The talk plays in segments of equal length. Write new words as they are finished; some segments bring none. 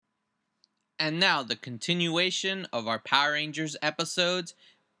And now the continuation of our Power Rangers episodes,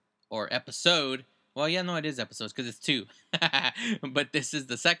 or episode. Well, yeah, no, it is episodes because it's 2. But this is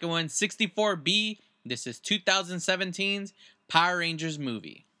the second one, 64B. This is 2017's Power Rangers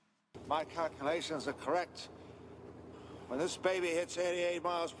movie. My calculations are correct. When this baby hits 88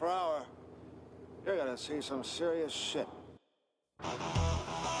 miles per hour, you're gonna see some serious shit. After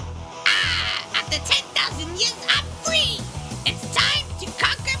 10,000 years, I'm free! It's time to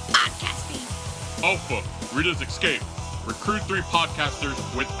conquer podcasting! Alpha, Rita's Escape. Recruit 3 podcasters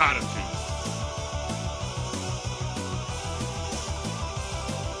with attitude.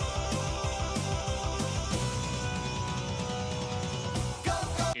 Go,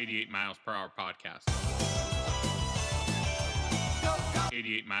 go. 88 miles per hour podcast.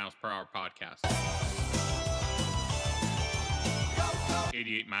 88 miles per hour podcast.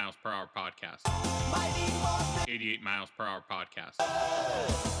 88 miles per hour podcast. 88 miles per hour podcast.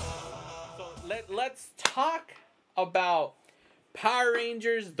 So let's talk about Power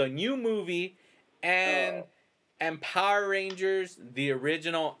Rangers, the new movie, and Power Rangers, the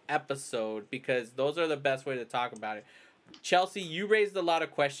original episode, because those are the best way to talk about it. Chelsea, you raised a lot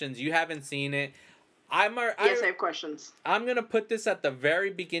of questions. You haven't seen it. Yes, I have questions. I'm going to put this at the very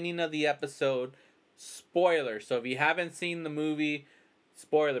beginning of the episode. Spoiler. So if you haven't seen the movie,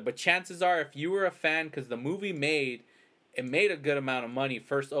 spoiler. But chances are, if you were a fan, because the movie made a good amount of money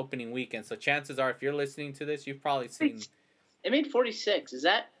first opening weekend. So chances are, if you're listening to this, you've probably seen. It made 46. Is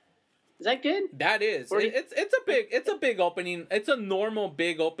that good? That is. 40? It's a big opening. It's a normal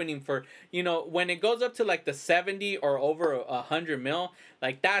big opening for, when it goes up to like the 70 or over 100 mil,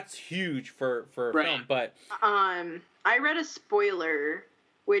 like that's huge for a film. But I read a spoiler,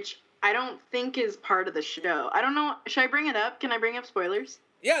 which I don't think is part of the show. I don't know. Should I bring it up? Can I bring up spoilers?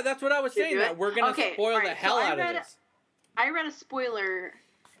 Yeah, that's what I was saying. That we're gonna spoil the hell out of this. I read a spoiler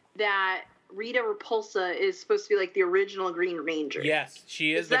that Rita Repulsa is supposed to be like the original Green Ranger. Yes,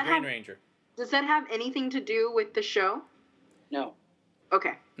 she is the Green Ranger. Does that have anything to do with the show? No.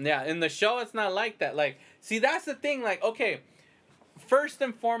 Okay. Yeah, in the show it's not like that. Like, see, that's the thing. Like, okay, first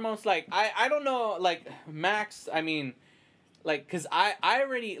and foremost, like, I don't know, like, Max, I mean, like, because I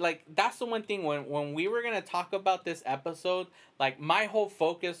already, like, that's the one thing, when we were going to talk about this episode, like, my whole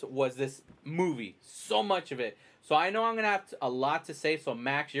focus was this movie. So much of it. So I know I'm going to have a lot to say. So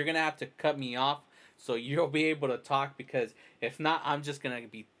Max, you're going to have to cut me off so you'll be able to talk, because if not, I'm just going to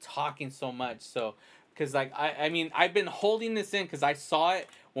be talking so much. So, because like, I mean, I've been holding this in because I saw it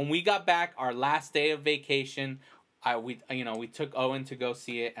when we got back our last day of vacation. We took Owen to go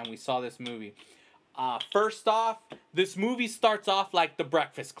see it and we saw this movie. First off, this movie starts off like The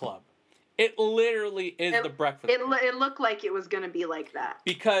Breakfast Club. It literally is The Breakfast Club. It looked like it was going to be like that.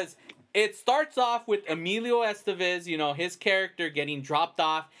 Because it starts off with Emilio Estevez, his character getting dropped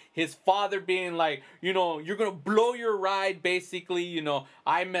off. His father being like, you're going to blow your ride, basically.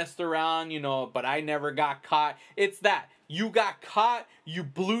 I messed around, but I never got caught. It's that. You got caught, you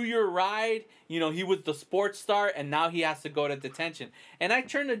blew your ride. He was the sports star, and now he has to go to detention. And I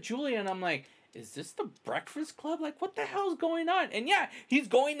turned to Julia, and I'm like, is this The Breakfast Club? Like, what the hell's going on? And yeah, he's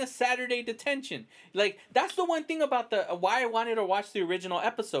going to Saturday detention. Like, that's the one thing about why I wanted to watch the original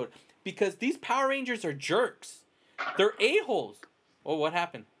episode. Because these Power Rangers are jerks. They're a-holes. Oh, what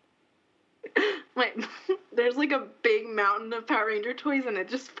happened? Wait, there's like a big mountain of Power Ranger toys and it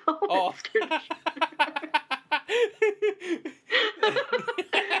just fell. Oh.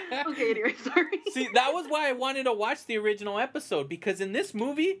 Okay, anyway, sorry. See, that was why I wanted to watch the original episode. Because in this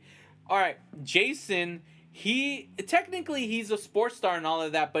movie, alright, Jason, he's a sports star and all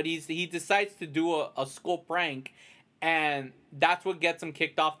of that, but he decides to do a school prank. And that's what gets him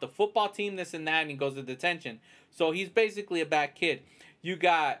kicked off the football team, this and that, and he goes to detention. So he's basically a bad kid. You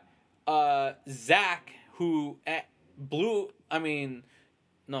got Zach, who Billy,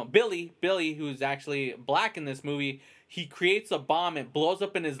 who's actually black in this movie. He creates a bomb, it blows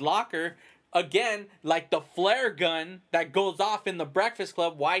up in his locker. Again, like the flare gun that goes off in The Breakfast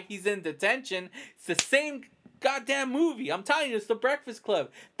Club, why he's in detention. It's the same goddamn movie. I'm telling you, it's The Breakfast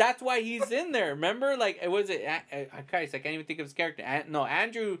Club. That's why he's in there. Remember, like, Christ, I can't even think of his character. No,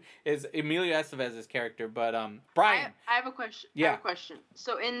 Andrew is Emilio Estevez's character, but Brian. I have a question. Yeah. I have a question.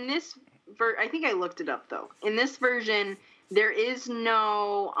 So in this I think I looked it up though. In this version, there is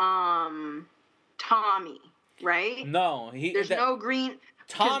no Tommy, right? No, there's no Green.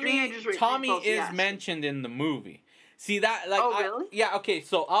 Tommy is yes. mentioned in the movie. See that? Like, oh, really? Yeah. Okay.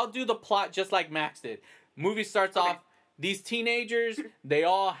 So I'll do the plot just like Max did. Movie starts off. These teenagers, they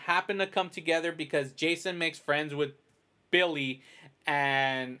all happen to come together because Jason makes friends with Billy,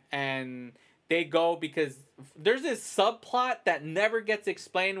 and they go because there's this subplot that never gets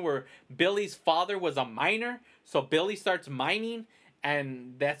explained where Billy's father was a miner, so Billy starts mining,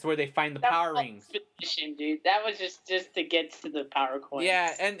 and that's where they find the power rings. Dude, that was just to get to the power coins.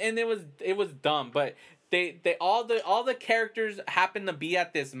 Yeah, and it was dumb, but they all the characters happen to be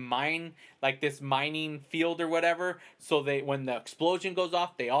at this mine, like this mining field or whatever. So when the explosion goes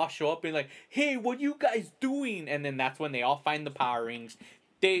off, they all show up and like, hey, what you guys doing? And then that's when they all find the power rings.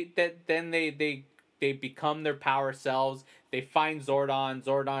 They become their power selves. They find Zordon.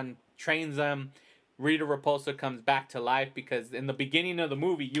 Zordon trains them. Rita Repulsa comes back to life because in the beginning of the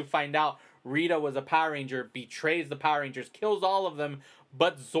movie, you find out Rita was a Power Ranger, betrays the Power Rangers, kills all of them,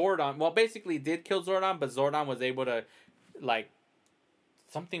 but Zordon, well, basically did kill Zordon, but Zordon was able to, like,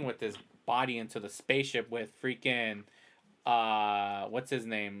 something with his body into the spaceship with freaking, what's his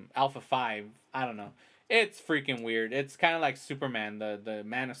name? Alpha 5. I don't know. It's freaking weird. It's kind of like Superman, the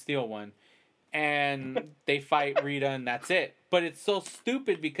Man of Steel one. And they fight Rita, and that's it. But it's so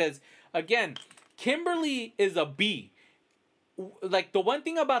stupid because, again, Kimberly is a B. Like, the one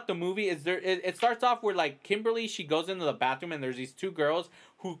thing about the movie is it starts off where, like, Kimberly, she goes into the bathroom and there's these two girls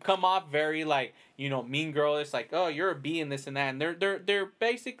who come off very, like, you know, mean girlish, like, oh, you're a B and this and that. And they're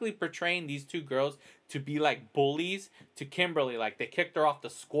basically portraying these two girls to be, like, bullies to Kimberly. Like, they kicked her off the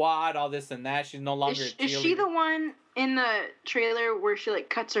squad, all this and that. She's no longer a cheerleader. Is she the one in the trailer where she, like,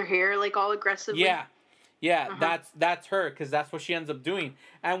 cuts her hair, like, all aggressively? Yeah, that's her, because that's what she ends up doing.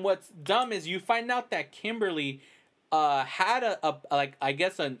 And what's dumb is you find out that Kimberly had a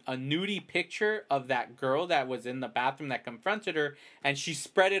nudie picture of that girl that was in the bathroom that confronted her, and she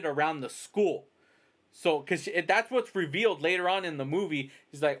spread it around the school. So, because that's what's revealed later on in the movie.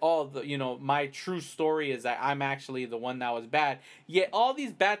 He's like, oh, my true story is that I'm actually the one that was bad. Yet all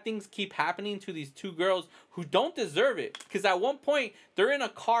these bad things keep happening to these two girls who don't deserve it. Because at one point, they're in a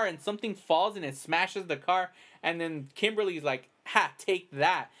car and something falls and it smashes the car. And then Kimberly's like, ha, take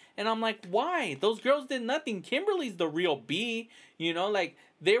that. And I'm like, why? Those girls did nothing. Kimberly's the real B. Like,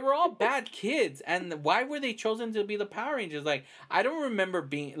 they were all bad kids. And why were they chosen to be the Power Rangers? Like, I don't remember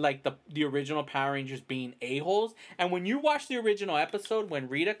being, like, the original Power Rangers being a-holes. And when you watch the original episode, when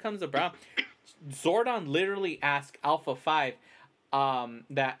Rita comes around, Zordon literally asked Alpha 5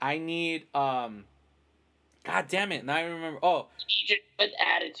 that I need, God damn it. Now I remember. Oh. With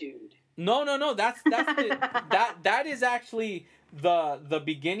attitude. No. That's that is actually the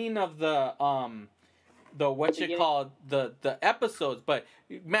beginning of the episodes. But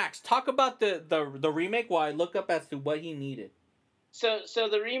Max, talk about the remake while I look up as to what he needed. So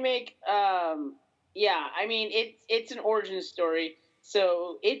the remake, I mean it's an origin story.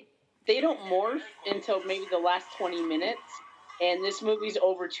 So they don't morph until maybe the last 20 minutes, and this movie's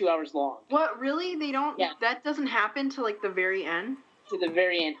over 2 hours long. What, really? They don't? Yeah. That doesn't happen till like the very end? To the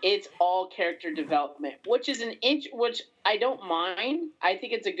very end, it's all character development, which is which I don't mind. I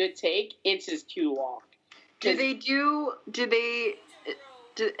think it's a good take. It's just too long. Is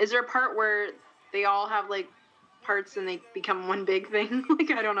there a part where they all have like parts and they become one big thing? Like,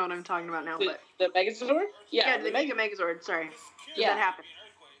 I don't know what I'm talking about now, but the Megazord? Yeah, they make a Megazord, sorry. Does that happen?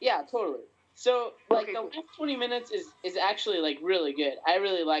 Yeah, totally. So like Okay, the cool. last 20 minutes is actually like really good. I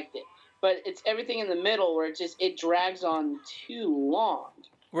really liked it. But it's everything in the middle where it drags on too long.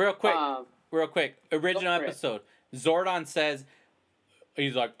 Real quick. Original episode. Zordon says,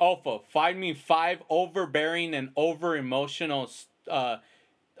 he's like, Alpha, find me 5 overbearing and over-emotional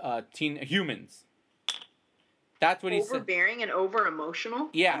teen humans. That's what he said. Overbearing and over-emotional?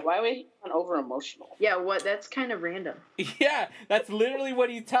 Yeah. Why would he be over-emotional? Yeah, that's kind of random. Yeah, that's literally what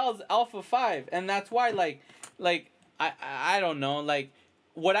he tells Alpha 5. And that's why, I don't know, like,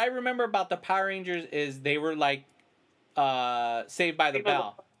 what I remember about the Power Rangers is they were like Saved by the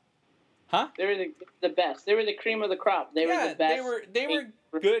Bell. Huh? They were the best. They were the cream of the crop. They were the best. They were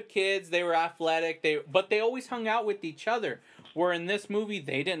good kids. They were athletic. But they always hung out with each other. Where in this movie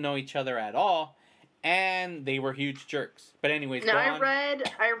they didn't know each other at all, and they were huge jerks. But anyways, now go on.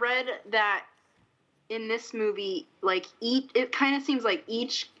 I read that in this movie, like it kind of seems like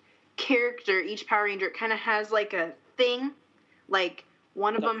each character, each Power Ranger, kind of has like a thing, like.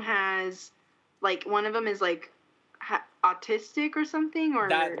 One of them is like autistic or something, or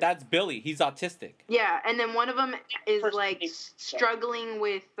that's Billy. He's autistic. Yeah, and then one of them is like struggling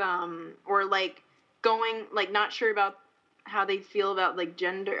with or like going like not sure about how they feel about like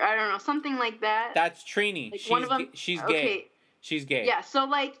gender. I don't know, something like that. That's Trini. Like one of them, she's gay. Okay. She's gay. Yeah, so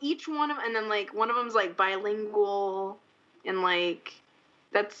like each one of them, and then like one of them's like bilingual, and like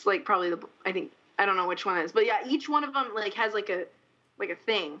that's like probably I don't know which one it is, but yeah, each one of them like has like a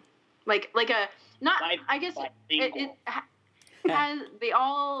thing, like a not. I guess it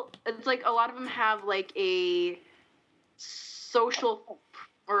it's like a lot of them have like a social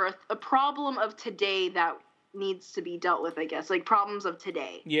or a problem of today that needs to be dealt with, I guess. Like problems of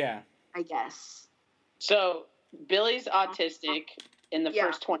today. Yeah. I guess. So Billy's autistic in the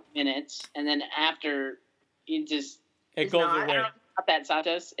first 20 minutes, and then after it goes not. I away. don't know about that,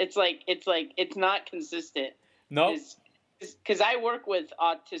 Santos. It's not consistent. Nope. Because I work with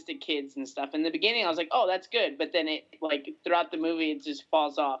autistic kids and stuff. In the beginning, I was like, "Oh, that's good," but then it throughout the movie, it just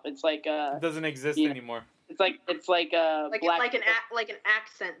falls off. It's like it doesn't exist anymore. It's like an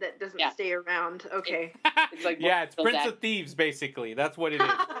accent that doesn't stay around. Okay. It's like it's Prince of Thieves, basically. That's what it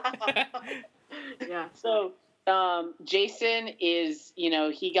is. Yeah. So Jason is,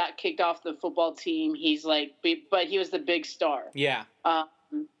 he got kicked off the football team. He's like, but he was the big star. Yeah.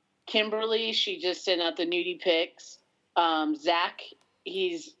 Kimberly, she just sent out the nudie pics. Zach,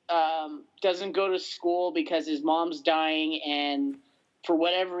 he's doesn't go to school because his mom's dying, and for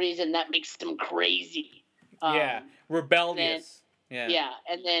whatever reason that makes him crazy. Rebellious. And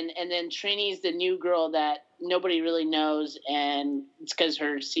then Trini's the new girl that nobody really knows, and it's because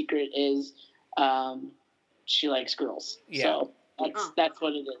her secret is she likes girls. Yeah. So that's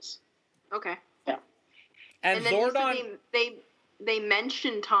what it is. Okay. Yeah. And then Zordon, they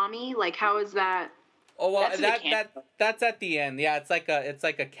mentioned Tommy. Like, how is that? Oh well, that's at the end. Yeah, it's like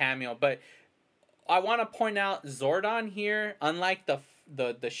a cameo. But I want to point out Zordon here, unlike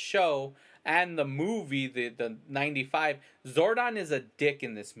the show and the movie, the 95, Zordon is a dick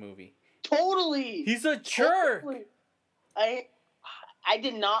in this movie. Totally. He's a jerk. Totally. I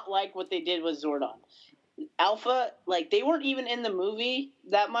did not like what they did with Zordon. Alpha, like, they weren't even in the movie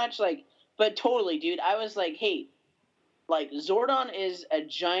that much, like, but totally, dude. I was like, hey, like, Zordon is a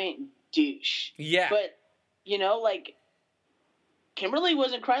giant douche. Yeah. But, like, Kimberly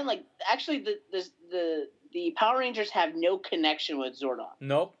wasn't crying. Like, actually, the Power Rangers have no connection with Zordon.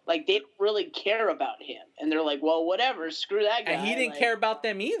 Nope. Like, they don't really care about him. And they're like, well, whatever, screw that guy. And he didn't care about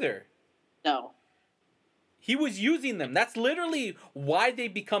them either. No. He was using them. That's literally why they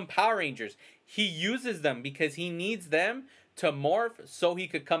become Power Rangers. He uses them because he needs them to morph so he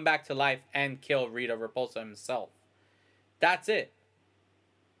could come back to life and kill Rita Repulsa himself. That's it.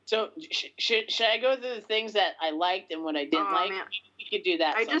 So should I go through the things that I liked and what I didn't like? Man. We could do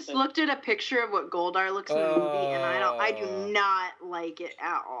that. I just looked at a picture of what Goldar looks in the movie, and I do not like it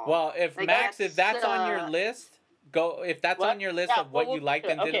at all. Well, if that's on your list, go. If that's on your list of what you liked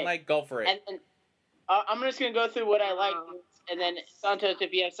and didn't like, go for it. And I'm just gonna go through what I liked, and then Santos,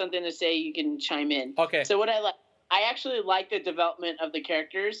 if you have something to say, you can chime in. Okay. So what I like, I actually liked the development of the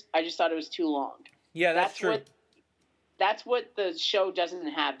characters. I just thought it was too long. Yeah, that's true. That's what the show doesn't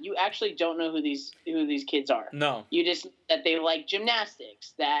have. You actually don't know who these kids are. No. You just that they like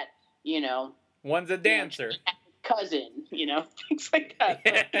gymnastics. That one's a dancer. Cousin, things like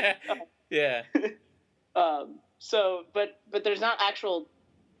that. Yeah. So, but there's not actual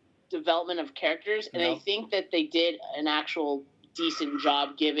development of characters, and I think that they did an actual decent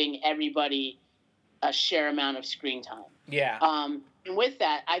job giving everybody a share amount of screen time. Yeah. And with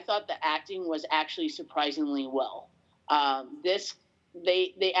that, I thought the acting was actually surprisingly well.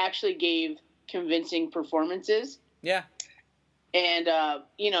 They actually gave convincing performances. Yeah. And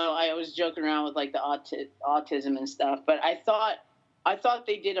I was joking around with like the autism and stuff, but I thought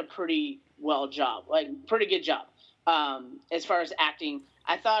they did a pretty pretty good job. As far as acting,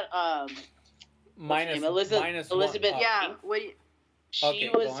 I thought Elizabeth. Yeah. She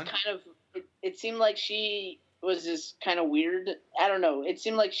was kind of. It seemed like she was just kind of weird. I don't know. It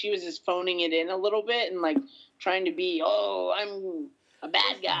seemed like she was just phoning it in a little bit and like trying to be, I'm a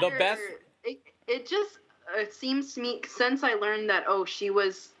bad guy. The best. It seems to me, since I learned that, she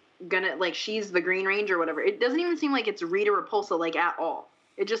was gonna, like, she's the Green Ranger or whatever, it doesn't even seem like it's Rita Repulsa, like, at all.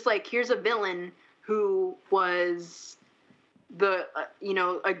 It just, like, here's a villain who was the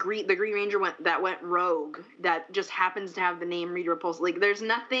Green Ranger that went rogue, that just happens to have the name Rita Repulsa. Like, there's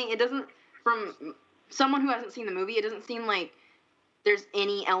nothing, it doesn't, from someone who hasn't seen the movie, it doesn't seem like there's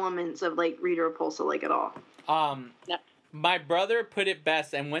any elements of, like, Rita Repulsa, like, at all. My brother put it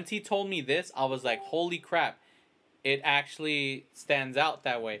best, and once he told me this, I was like, holy crap, it actually stands out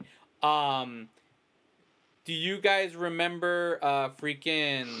that way. Do you guys remember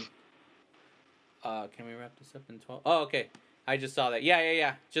can we wrap this up in 12? Oh, okay. I just saw that.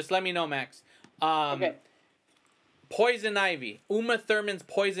 Yeah. Just let me know, Max. Okay. Poison Ivy. Uma Thurman's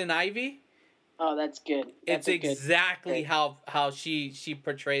Poison Ivy. Oh, that's good. It's exactly how she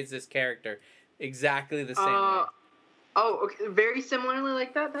portrays this character. Exactly the same way. Oh, okay. Very similarly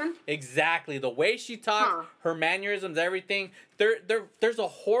like that then? Exactly. The way she talks, her mannerisms, everything. There's a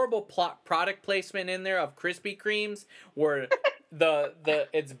horrible product placement in there of Krispy Kremes where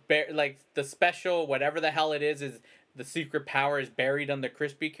like the special whatever the hell it is the secret power is buried under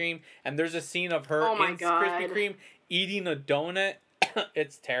Krispy Kreme, and there's a scene of her Oh my in God. Krispy Kreme eating a donut.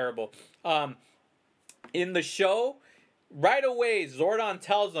 It's terrible. In the show, right away Zordon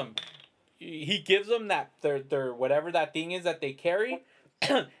tells them, he gives them that their whatever that thing is that they carry,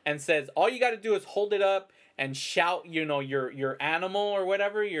 and says all you got to do is hold it up and shout, your animal or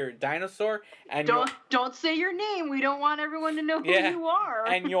whatever, your dinosaur, and Don't say your name. We don't want everyone to know who Yeah. you are.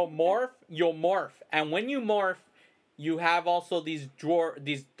 and you'll morph, and when you morph, you have also these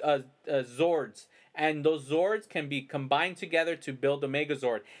Zords, and those Zords can be combined together to build a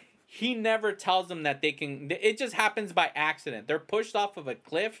Megazord. He never tells them that they can. It just happens by accident. They're pushed off of a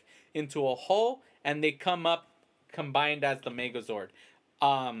cliff into a hole, and they come up combined as the Megazord.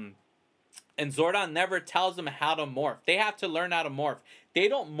 And Zordon never tells them how to morph. They have to learn how to morph. They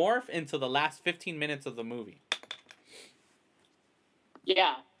don't morph until the last 15 minutes of the movie.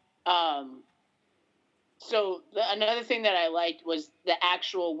 Yeah. So another thing that I liked was the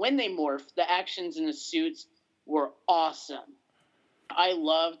actual, when they morphed, the actions in the suits were awesome. I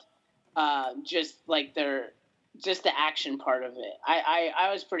loved just the action part of it. I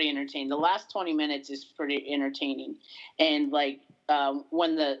was pretty entertained. The last 20 minutes is pretty entertaining. And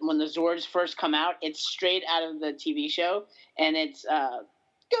when the Zords first come out, it's straight out of the TV show, and it's Go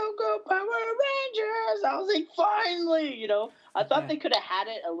Power Rangers. I was like, finally, I thought they could have had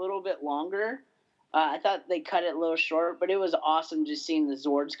it a little bit longer. I thought they cut it a little short, but it was awesome just seeing the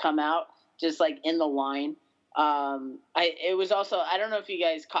Zords come out, just like in the line. It was also, I don't know if you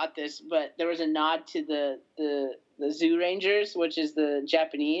guys caught this, but there was a nod to the Zoo Rangers, which is the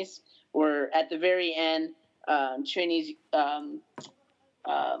Japanese, where at the very end, Trini's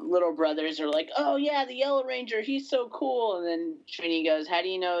little brothers are like, "Oh yeah, the Yellow Ranger, he's so cool," and then Trini goes, "How do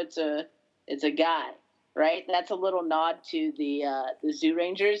you know it's a guy?" Right? That's a little nod to the Zoo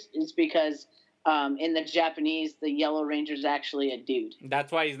Rangers. It's because in the Japanese, the Yellow Ranger is actually a dude.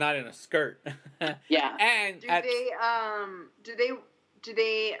 That's why he's not in a skirt. Yeah. And do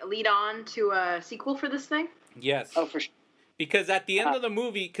they lead on to a sequel for this thing? Yes. Oh, for sure. Because at the end of the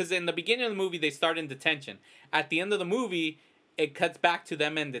movie, because in the beginning of the movie they start in detention. At the end of the movie, it cuts back to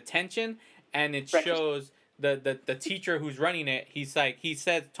them in detention, and it shows the teacher who's running it. He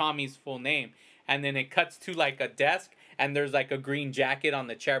says Tommy's full name, and then it cuts to like a desk, and there's like a green jacket on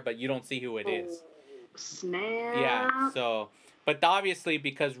the chair, but you don't see who it is. Snap. Yeah. So, but obviously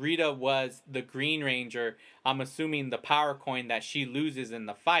because Rita was the Green Ranger, I'm assuming the power coin that she loses in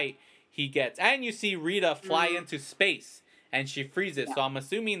the fight, he gets, and you see Rita fly into space. And she freezes, so I'm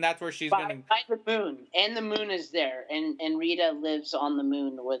assuming that's where she's going to... By the moon, and the moon is there, and Rita lives on the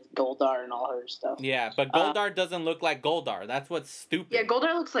moon with Goldar and all her stuff. Yeah, but Goldar doesn't look like Goldar. That's what's stupid. Yeah,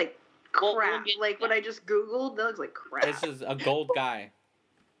 Goldar looks like crap. We'll what I just Googled, that looks like crap. This is a gold guy.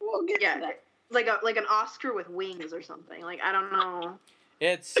 We'll get to that. Like an Oscar with wings or something. Like, I don't know.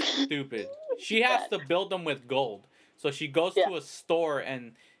 It's stupid. She has to build them with gold. So she goes to a store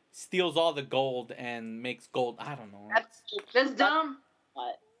and steals all the gold and makes gold. I don't know. That's dumb.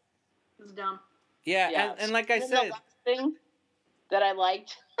 What? That's dumb. Yeah. And like I said... The last thing that I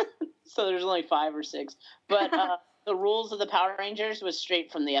liked, so there's only 5 or 6, but the rules of the Power Rangers was straight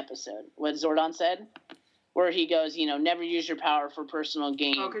from the episode. What Zordon said, where he goes, never use your power for personal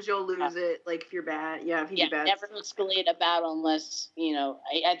gain. Oh, because you'll lose it, like, if you're bad. Yeah, if you do bad. Never escalate a battle unless,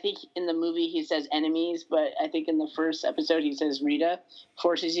 I think in the movie he says enemies, but I think in the first episode he says Rita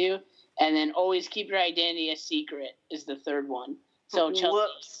forces you. And then always keep your identity a secret is the third one. So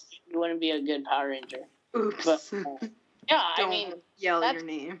Chelsea, you wouldn't be a good Power Ranger. Oops. But, yeah, Don't yell your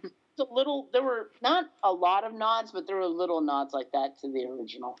name. There were not a lot of nods, but there were little nods like that to the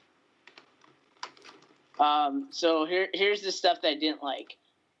original. So here's the stuff that I didn't like.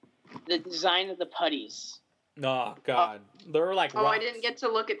 The design of the putties. Oh, God. They're like rocks. I didn't get to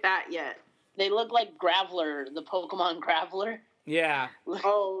look at that yet. They look like Graveler, the Pokemon Graveler. Yeah.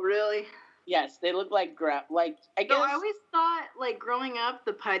 Oh, really? Yes, they look like I guess. No, I always thought, like, growing up,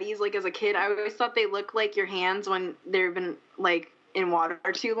 the putties, like, as a kid, I always thought they looked like your hands when they've been, like, in water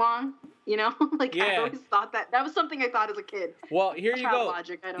too long. Like, I always thought that was something I thought as a kid. Well, here you go.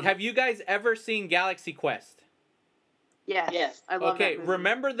 Logic, Have you guys ever seen Galaxy Quest? Yes. I love that movie.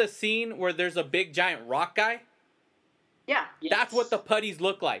 Remember the scene where there's a big giant rock guy? Yeah. Yes. That's what the putties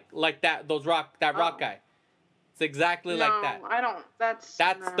look like that rock guy. It's exactly like that. No, I don't. That's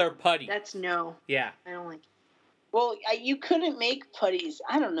their putty. That's no. Yeah. I don't like it. Well, you couldn't make putties.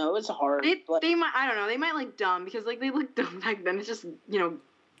 I don't know. It's hard. They might. I don't know. They might like dumb because like they look dumb back then. It's just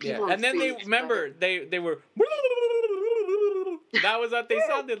people in And then space, they were. That was what they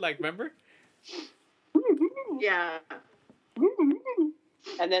sounded like. Remember? Yeah.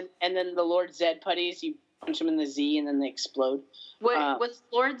 And then the Lord Zed putties, you punch them in the Z and then they explode. What was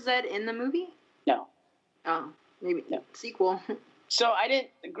Lord Zed in the movie? No. Oh, maybe No. sequel. So I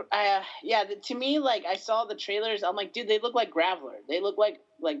didn't. To me, like I saw the trailers, I'm like, dude, they look like Graveler. They look like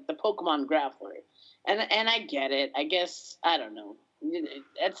the Pokemon Graveler, and I get it. I guess I don't know.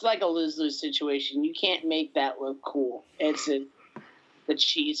 It's like a lose-lose situation. You can't make that look cool. It's the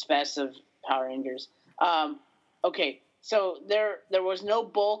cheese fest of Power Rangers. Okay, so there was no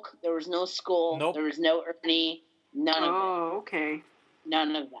Bulk, there was no Skull, Nope. there was no Ernie, none of it. Oh, okay.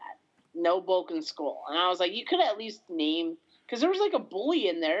 None of that. No Bulk and Skull. And I was like, you could at least name, because there was like a bully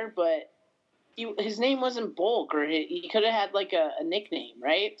in there, but his name wasn't Bulk, or he could have had like a nickname,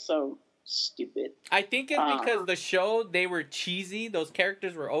 right? So stupid. I think it's because the show, they were cheesy. Those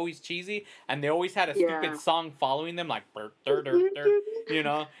characters were always cheesy, and they always had a stupid song following them, like "Bur, dur, dur, dur," you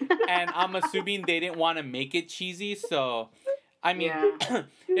know. And I'm assuming they didn't want to make it cheesy, so I mean,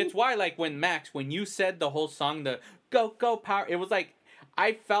 it's why like when you said the whole song, the "Go Go Power," it was like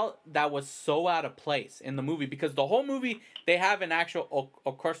I felt that was so out of place in the movie, because the whole movie they have an actual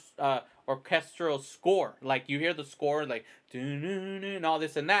orchestral score. Like you hear the score, like and all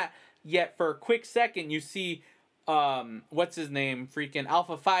this and that. Yet for a quick second, you see, what's his name? Freaking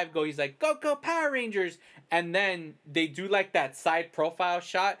Alpha 5 go. He's like, "Go Go Power Rangers," and then they do like that side profile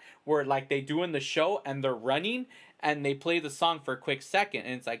shot where like they do in the show, and they're running. And they play the song for a quick second,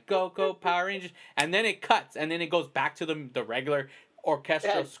 and it's like "Go Go Power Rangers," and then it cuts, and then it goes back to the regular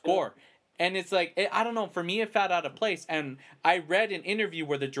orchestral score, and it's like I don't know. For me, it felt out of place, and I read an interview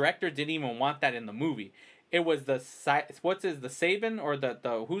where the director didn't even want that in the movie. It was the Saban or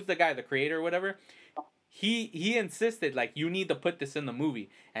the who's the guy, the creator or whatever. He insisted like you need to put this in the movie,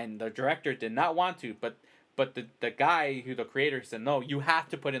 and the director did not want to, but the guy who the creator said no, you have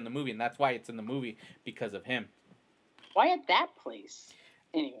to put it in the movie, and that's why it's in the movie because of him. Why at that place?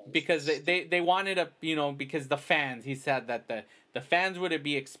 Anyways. Because they wanted because the fans, he said that the fans would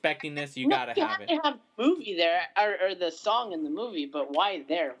be expecting this, you gotta have it. You have the movie there, or the song in the movie, but why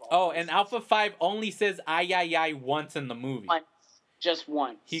there? Oh, and Alpha 5 only says "ay ay ay" once in the movie. Once. Just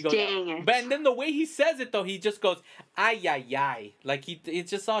once. He goes, Dang it. But and then the way he says it though, he just goes "ay ay ay," like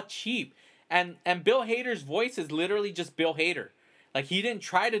it's just all cheap. And Bill Hader's voice is literally just Bill Hader. Like he didn't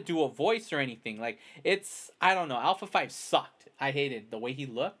try to do a voice or anything. Like it's, I don't know. Alpha 5 sucked. I hated the way he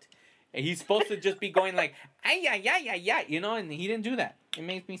looked. And he's supposed to just be going like "ay ay ay ay ay," you know, and he didn't do that. It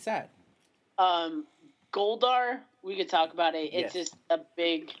makes me sad. Goldar, we could talk about it. It's just a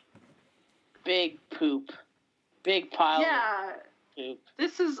big poop, big pile. Yeah. Of poop.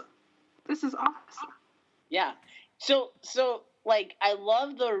 This is awesome. Yeah. So like I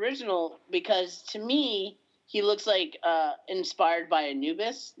love the original because to me he looks like inspired by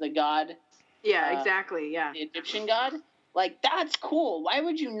Anubis, the god. Yeah, exactly. Yeah. The Egyptian god. Like that's cool. Why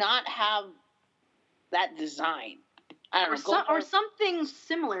would you not have that design? I don't know. Or something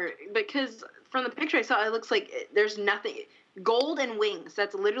similar, because from the picture I saw, it looks like there's nothing. Gold and wings.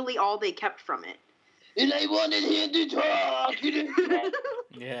 That's literally all they kept from it. And I wanted him to talk.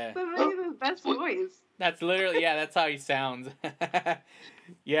 Yeah. That made the best voice. That's literally, that's how he sounds.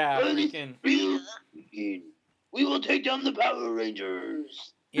 Yeah, freaking. We will take down the Power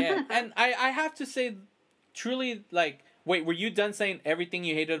Rangers. Yeah, and I have to say, truly, like, wait, were you done saying everything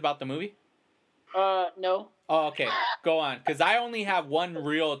you hated about the movie? No. Oh, okay. Go on, because I only have one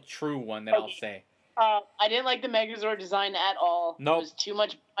real true one that I'll say. I didn't like the Megazord design at all. Nope. It was too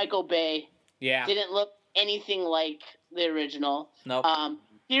much Michael Bay. Yeah. Didn't look anything like the original. Nope.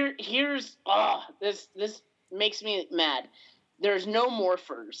 Here's this makes me mad. There's no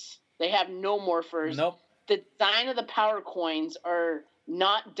morphers. They have no morphers. Nope. The design of the power coins are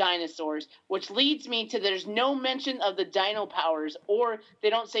not dinosaurs, which leads me to there's no mention of the dino powers, or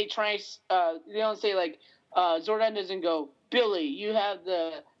they don't say Zordon doesn't go, Billy, you have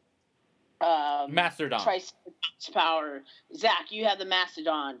the Mastodon. Triceratops power. Zach, you have the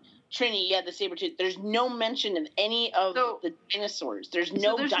Mastodon. Trini, you have the Sabretooth. There's no mention of any of the dinosaurs. There's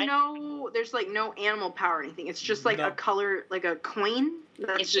no there's like no animal power or anything. It's just like a color, like a coin.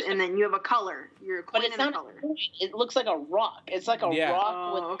 And then you have a color. You're a coin and a color. It looks like a rock. It's like a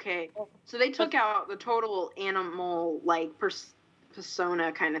rock with... okay. So they took out the total animal, like,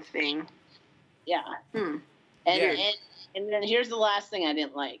 persona kind of thing. Yeah. And then here's the last thing I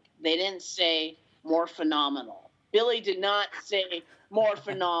didn't like. They didn't say more phenomenal. Billy did not say more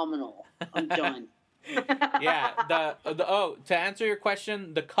phenomenal. I'm done. Yeah. To answer your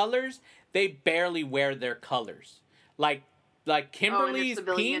question, the colors, they barely wear their colors. Like Kimberly's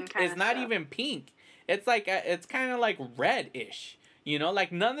pink is not even pink. It's like it's kind of like red-ish. You know,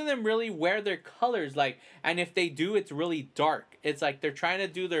 like none of them really wear their colors. Like, and if they do, it's really dark. It's like they're trying to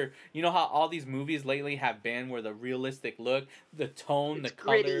do their, you know how all these movies lately have been where the realistic look, the tone, It's the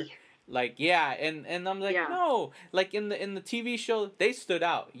color. gritty. Like, yeah, and I'm like, Yeah. no, like in the TV show, they stood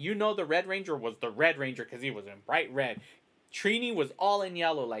out. You know, the Red Ranger was the Red Ranger because he was in bright red. Trini was all in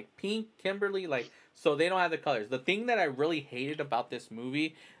yellow, like pink. Kimberly, like, so they don't have the colors. The thing that I really hated about this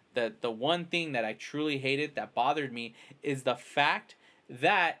movie, the one thing that I truly hated that bothered me is the fact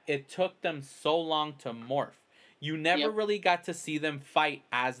that it took them so long to morph. You never really got to see them fight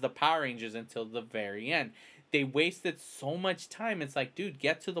as the Power Rangers until the very end. They wasted so much time. It's like, dude,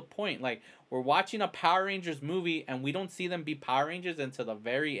 get to the point. Like, we're watching a Power Rangers movie and we don't see them be Power Rangers until the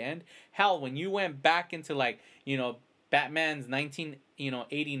very end. Hell, when you went back into, like, you know, Batman's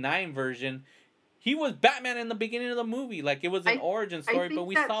 1989 version, he was Batman in the beginning of the movie. Like, it was an origin story, but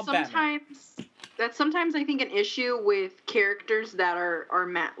we saw Batman. That's sometimes I think an issue with characters that are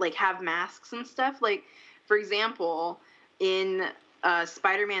like have masks and stuff. Like, for example, in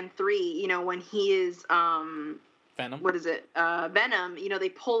Spider-Man 3, you know, when he is Venom. What is it? Venom. You know, they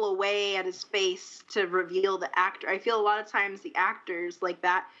pull away at his face to reveal the actor. I feel a lot of times the actors like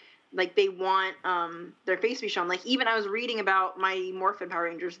that, like they want their face to be shown. Like, even I was reading about Mighty Morphin Power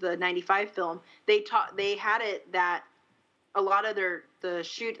Rangers, the '95 film. They had it that a lot of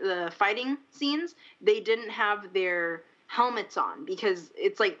the fighting scenes, they didn't have their helmets on because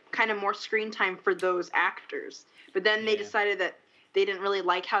it's like kind of more screen time for those actors. But then they decided that they didn't really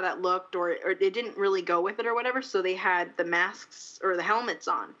like how that looked, or they didn't really go with it or whatever, so they had the masks or the helmets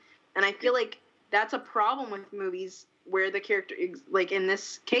on. And I feel like that's a problem with movies where the character, like in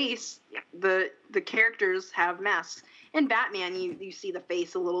this case, the characters have masks. In Batman, you see the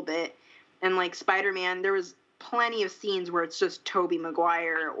face a little bit, and like Spider-Man, there was plenty of scenes where it's just Tobey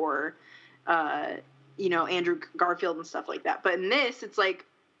Maguire or you know, Andrew Garfield and stuff like that. But in this, it's like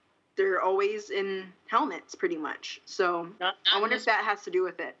they're always in helmets pretty much. So I wonder if that has to do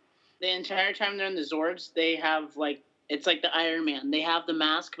with it. The entire time they're in the Zords, they have like, it's like the Iron Man. They have the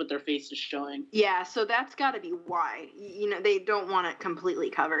mask, but their face is showing. Yeah, so that's got to be why. You know, they don't want it completely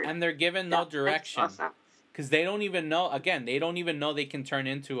covered. And they're given no direction. Because they don't even know, again, they don't even know they can turn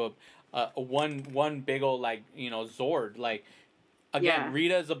into a one big old, like, you know, Zord. Like, again,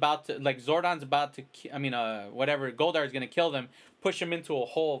 Rita's about to, like, Zordon's about to, whatever, Goldar's going to kill them, push them into a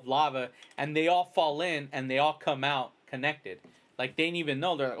hole of lava, and they all fall in, and they all come out connected. Like, they didn't even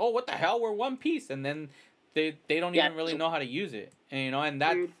know. They're like, oh, what the hell? We're one piece. And then they don't even really know how to use it. And, you know, and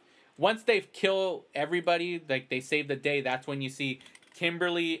that, once they've killed everybody, like, they save the day, that's when you see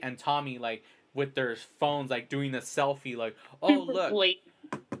Kimberly and Tommy, like, with their phones, like, doing a selfie, like, oh, super look. Blatant.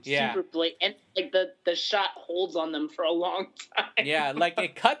 Yeah. Super blatant. And, like, the shot holds on them for a long time. Yeah, like,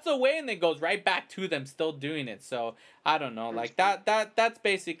 it cuts away and it goes right back to them still doing it. So, I don't know. Like, that's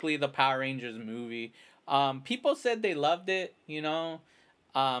basically the Power Rangers movie. People said they loved it, you know.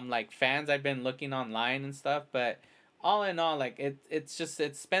 Like, fans, I've been looking online and stuff. But all in all, like, it's just,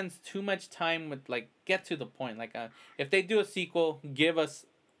 it spends too much time with, like, get to the point. Like, if they do a sequel, give us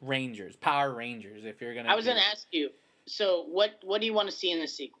Power Rangers, if you're gonna. I was gonna ask you. So what do you want to see in the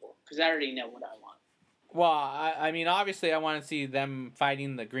sequel? Because I already know what I want. Well, I mean, obviously, I want to see them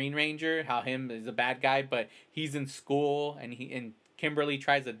fighting the Green Ranger. How him is a bad guy, but he's in school, and Kimberly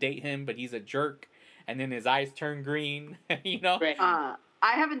tries to date him, but he's a jerk, and then his eyes turn green. You know. Right. I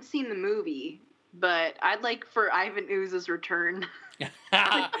haven't seen the movie, but I'd like for Ivan Ooze's return.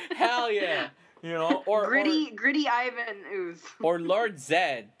 Hell yeah. You know, or gritty Ivan Ooze. Or Lord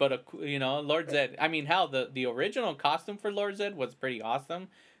Zed, but Lord Zed. I mean, hell, the original costume for Lord Zed was pretty awesome.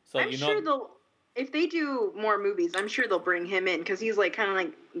 So I'm sure if they do more movies, I'm sure they'll bring him in because he's like kind of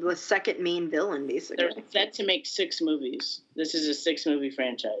like the second main villain, basically. They're set to make 6 movies. This is a 6-movie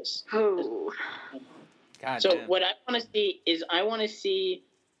franchise. Oh. God so damn. what I want to see is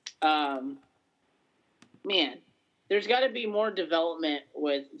man. There's got to be more development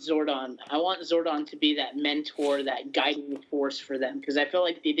with Zordon. I want Zordon to be that mentor, that guiding force for them, because I feel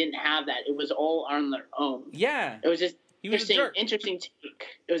like they didn't have that. It was all on their own. Yeah. It was just interesting take.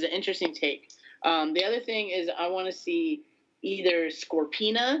 It was an interesting take. The other thing is I want to see either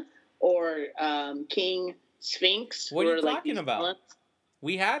Scorpina or King Sphinx. What are you talking about? Villains.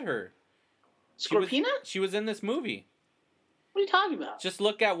 We had her. Scorpina? She was in this movie. What are you talking about? Just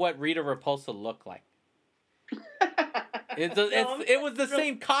look at what Rita Repulsa looked like. It was the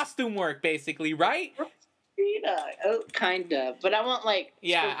same costume work, basically, right? Oh, kind of. But I want, like...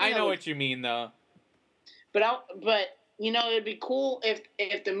 Yeah, I know what you mean, though. But you know, it'd be cool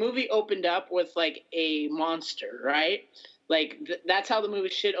if the movie opened up with, like, a monster, right? Like that's how the movie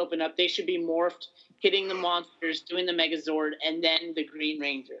should open up. They should be morphed, hitting the monsters, doing the Megazord, and then the Green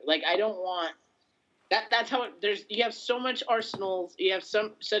Ranger. Like I don't want that. That's how you have so much arsenals. You have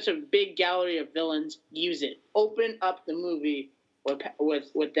such a big gallery of villains. Use it. Open up the movie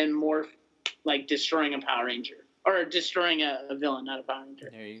with them morph, like destroying a Power Ranger or destroying a villain, not a Power Ranger.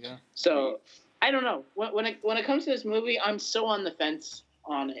 There you go. So I don't know. When it comes to this movie, I'm so on the fence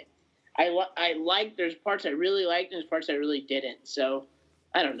on it. I like. There's parts I really liked, and there's parts I really didn't. So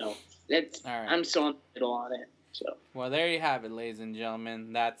I don't know. All right. I'm so in the middle on it. So well, there you have it, ladies and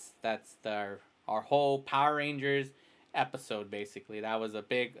gentlemen. That's our whole Power Rangers episode. Basically, that was this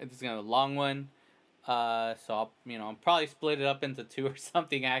is gonna be a long one. So I'll probably split it up into 2 or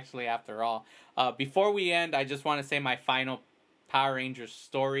something. Actually, after all, before we end, I just want to say my final Power Rangers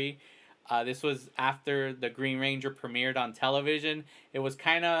story. This was after the Green Ranger premiered on television. It was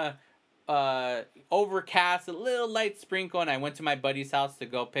kind of overcast, a little light sprinkle, and I went to my buddy's house to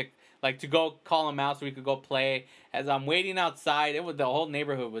go call him out so we could go play. As I'm waiting outside, the whole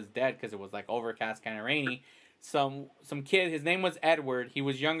neighborhood was dead because it was like overcast, kind of rainy. Some kid, his name was Edward. He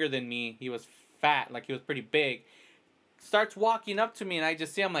was younger than me. He was fat, like he was pretty big. Starts walking up to me, and I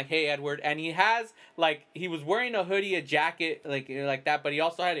just see him like, "Hey, Edward," and he was wearing a hoodie, a jacket, like that, but he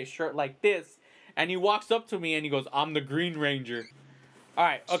also had a shirt like this, and he walks up to me and he goes, "I'm the Green Ranger." All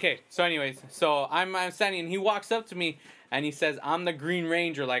right, okay. So, anyways, I'm standing, and he walks up to me and he says, "I'm the Green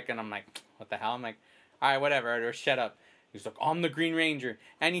Ranger," and I'm like, "What the hell?" I'm like, "All right, whatever, Edward, shut up." He's like, "I'm the Green Ranger,"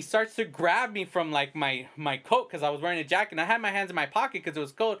 and he starts to grab me from like my coat because I was wearing a jacket, and I had my hands in my pocket because it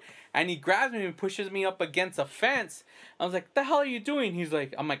was cold, and he grabs me and pushes me up against a fence. I was like, "What the hell are you doing?"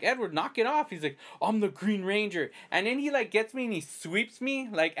 I'm like, "Edward, knock it off." He's like, "I'm the Green Ranger," and then he like gets me and he sweeps me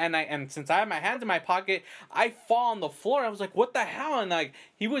and since I have my hands in my pocket, I fall on the floor. I was like, "What the hell?" And like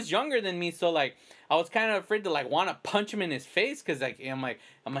he was younger than me, so like I was kind of afraid to like want to punch him in his face because like I'm like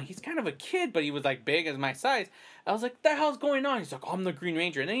he's kind of a kid, but he was like big as my size. I was like, "What the hell's going on?" He's like, "I'm the Green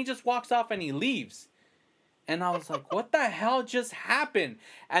Ranger," and then he just walks off and he leaves. And I was like, "What the hell just happened?"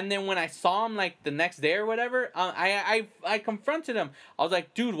 And then when I saw him like the next day or whatever, I confronted him. I was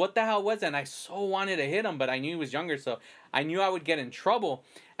like, "Dude, what the hell was that?" And I so wanted to hit him, but I knew he was younger, so I knew I would get in trouble.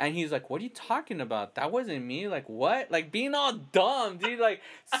 And he's like, "What are you talking about? That wasn't me." Like, what? Like being all dumb, dude. Like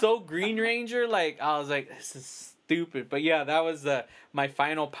so Green Ranger. Like I was like, this is stupid. But yeah, that was my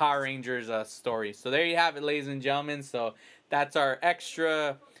final Power Rangers story. So there you have it, ladies and gentlemen. So that's our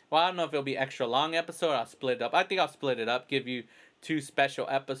extra. Well, I don't know if it'll be extra long episode. I'll split it up. I think I'll split it up. Give you 2 special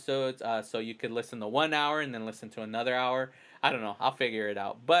episodes so you could listen to 1 hour and then listen to another hour. I don't know. I'll figure it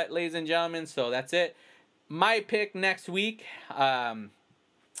out. But, ladies and gentlemen, so that's it. My pick next week,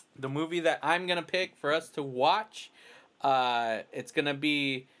 the movie that I'm going to pick for us to watch, it's going to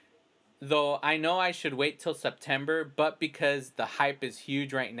be, though I know I should wait till September, but because the hype is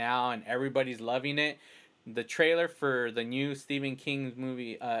huge right now and everybody's loving it, the trailer for the new Stephen King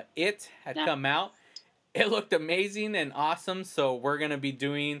movie, It, had come out. It looked amazing and awesome, so we're going to be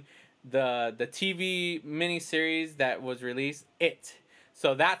doing the TV miniseries that was released, It.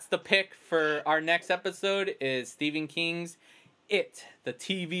 So that's the pick for our next episode is Stephen King's It, the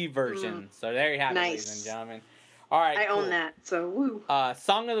TV version. So there you have it, ladies and gentlemen. All right, I own that, so woo.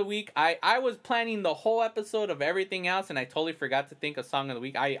 Song of the week. I was planning the whole episode of everything else, and I totally forgot to think of Song of the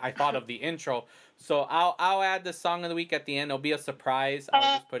week. I thought of the intro, so I'll add the Song of the week at the end. It'll be a surprise.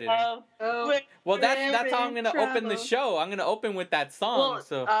 I'll just put it in. Well, that's how I'm gonna open the show. I'm gonna open with that song.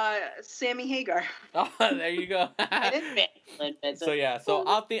 Sammy Hagar. Oh, there you go. So yeah, so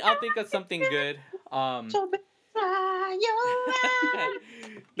I'll think of something good.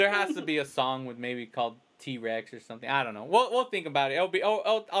 There has to be a song with maybe called T-Rex or something. I don't know. We'll think about it.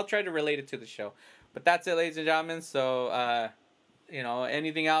 I'll try to relate it to the show. But that's it, ladies and gentlemen. So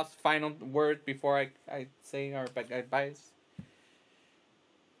anything else? Final words before I say our goodbyes?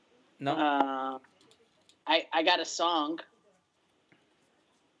 No. I got a song.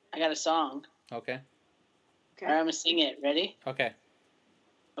 Okay. All right, I'm gonna sing it. Ready? Okay.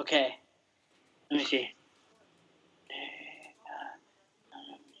 Okay. Let me see.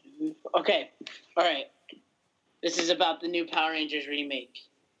 Okay. All right. This is about the new Power Rangers remake.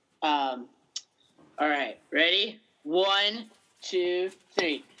 All right. Ready? 1, 2,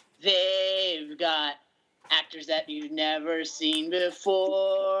 3. They've got actors that you've never seen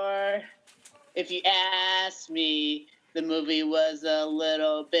before. If you ask me, the movie was a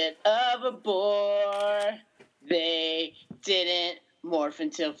little bit of a bore. They didn't morph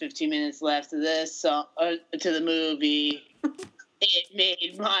until 15 minutes left of this song, to the movie. It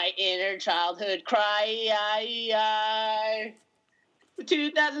made my inner childhood cry.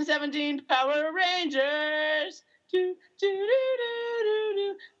 2017 Power Rangers. do, do, do, do,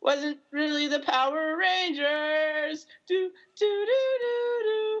 do. Wasn't really the Power Rangers. Do, do, do,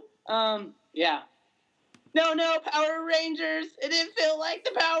 do, do. Yeah. No, Power Rangers. It didn't feel like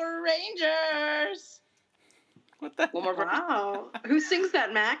the Power Rangers. What the? One more verse. Wow. Who sings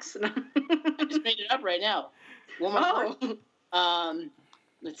that, Max? I just made it up right now. One more verse.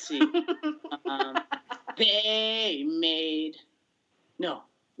 Let's see. They made... No.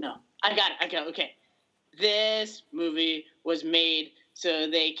 I got it. Okay. This movie was made so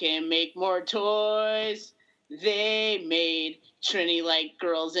they can make more toys. They made Trini-like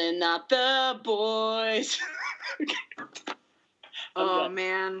girls and not the boys. Oh,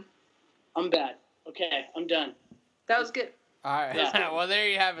 man. I'm bad. Okay, I'm done. That was good. All right. Yeah. Well, there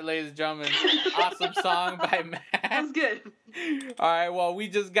you have it, ladies and gentlemen. Awesome song by Max. That was good. All right. Well, we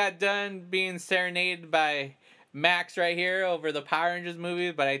just got done being serenaded by Max right here over the Power Rangers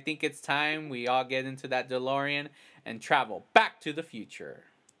movie, but I think it's time we all get into that DeLorean and travel back to the future.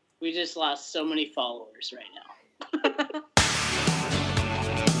 We just lost so many followers right now.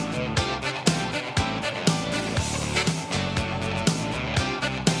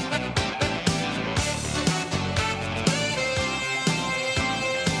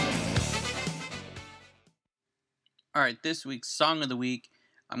 All right, this week's Song of the Week,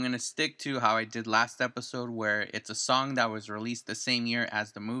 I'm going to stick to how I did last episode, where it's a song that was released the same year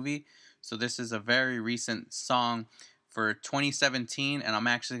as the movie. So this is a very recent song for 2017, and I'm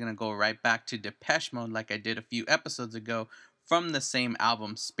actually going to go right back to Depeche Mode like I did a few episodes ago from the same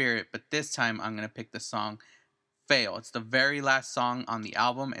album, Spirit, but this time I'm going to pick the song Fail. It's the very last song on the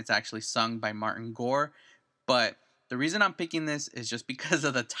album. It's actually sung by Martin Gore, but the reason I'm picking this is just because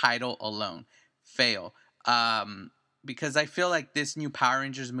of the title alone, Fail. Because I feel like this new Power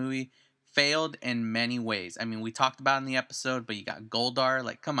Rangers movie failed in many ways. I mean, we talked about it in the episode, but you got Goldar.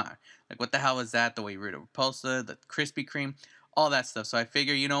 Like, come on. Like, what the hell is that? The way Rita Repulsa, the Krispy Kreme, all that stuff. So I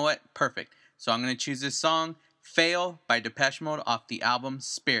figure, you know what? Perfect. So I'm going to choose this song, Fail by Depeche Mode, off the album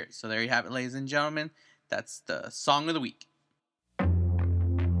Spirit. So there you have it, ladies and gentlemen. That's the Song of the Week.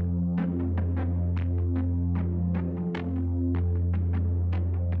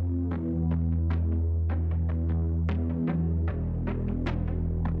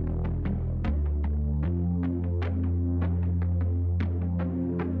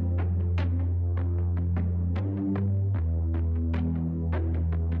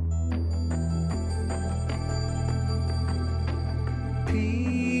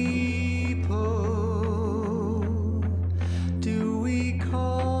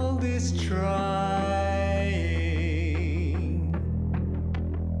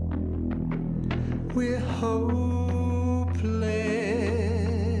 We're hopeless.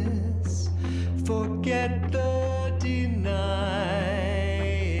 Forget the denying.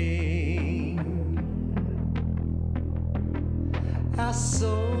 Our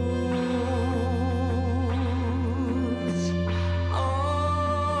souls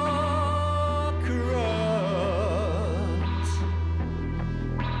are corrupt.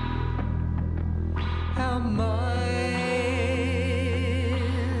 Our minds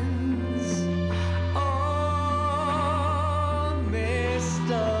are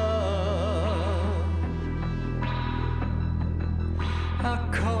messed up. Our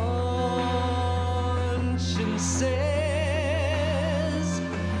consciences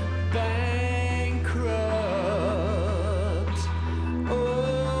bankrupt. Oh,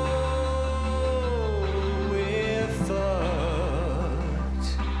 we're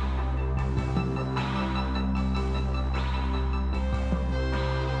fucked.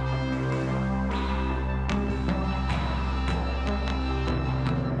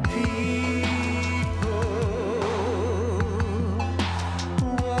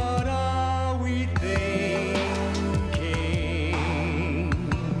 What are we thinking?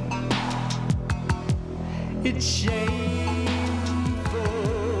 It's shameful.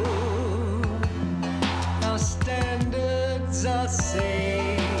 Our standards are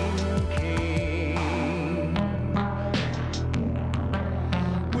sinking.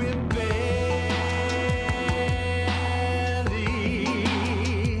 We're barely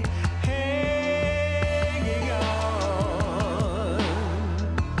hanging on.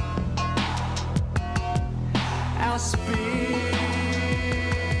 Our spirit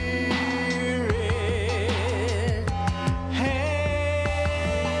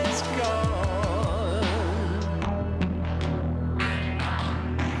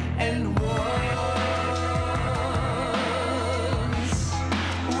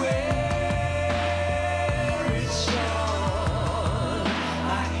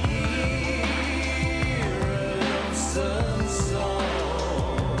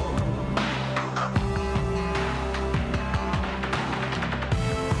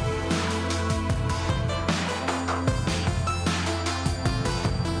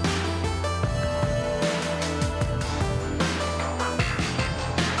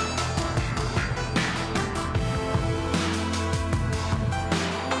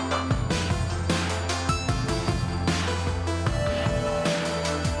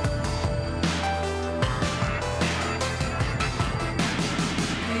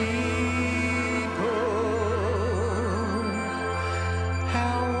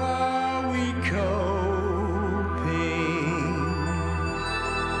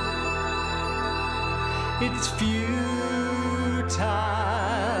it's futile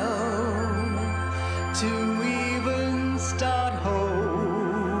to even start hoping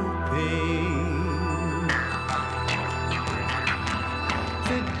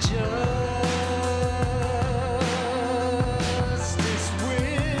that justice will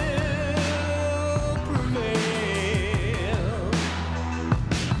prevail.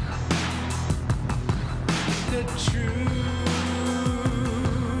 The truth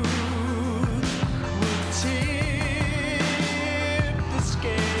will tip the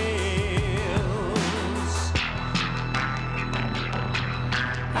scales.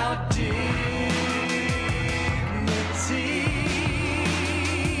 How deep